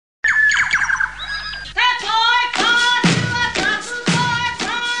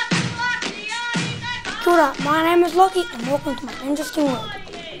Kia ora, my name is Lachie and welcome to my interesting world.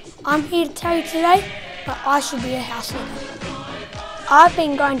 I'm here to tell you today that I should be a house leader. I've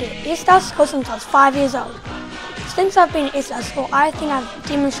been going to Estar School since I was 5 years old. Since I've been at Estar School, I think I've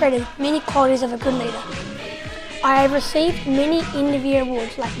demonstrated many qualities of a good leader. I have received many end-of-year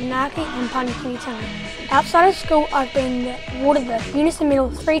awards like Naki and Panikitanga. Outside of school, I've been awarded the Unison Medal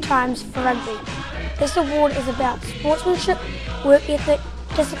 3 times for rugby. This award is about sportsmanship, work ethic,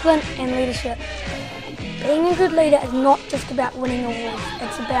 discipline and leadership. Being a good leader is not just about winning awards,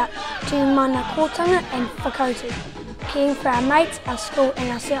 it's about te mana kōtanga and whakautu, caring for our mates, our school and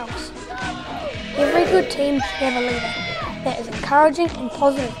ourselves. Every good team should have a leader that is encouraging and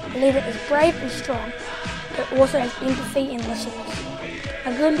positive. A leader is brave and strong, but also has empathy and listens.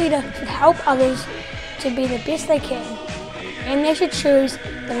 A good leader should help others to be the best they can, and they should choose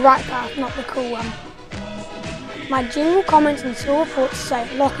the right path, not the cool one. My general comments in school reports say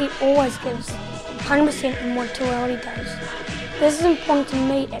Lachie always gives 100% in what he does. This is important to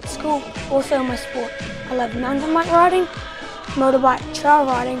me at school, also in my sport. I love mountain bike riding, motorbike trail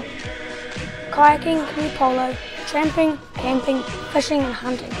riding, kayaking, canoe polo, tramping, camping, fishing and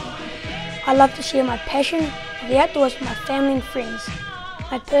hunting. I love to share my passion for the outdoors with my family and friends.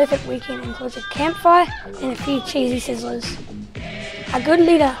 My perfect weekend includes a campfire and a few cheesy sizzlers. A good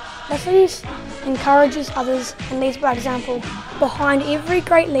leader listens, encourages others and leads by example. Behind every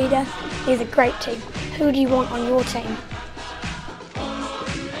great leader, there's a great team. Who do you want on your team?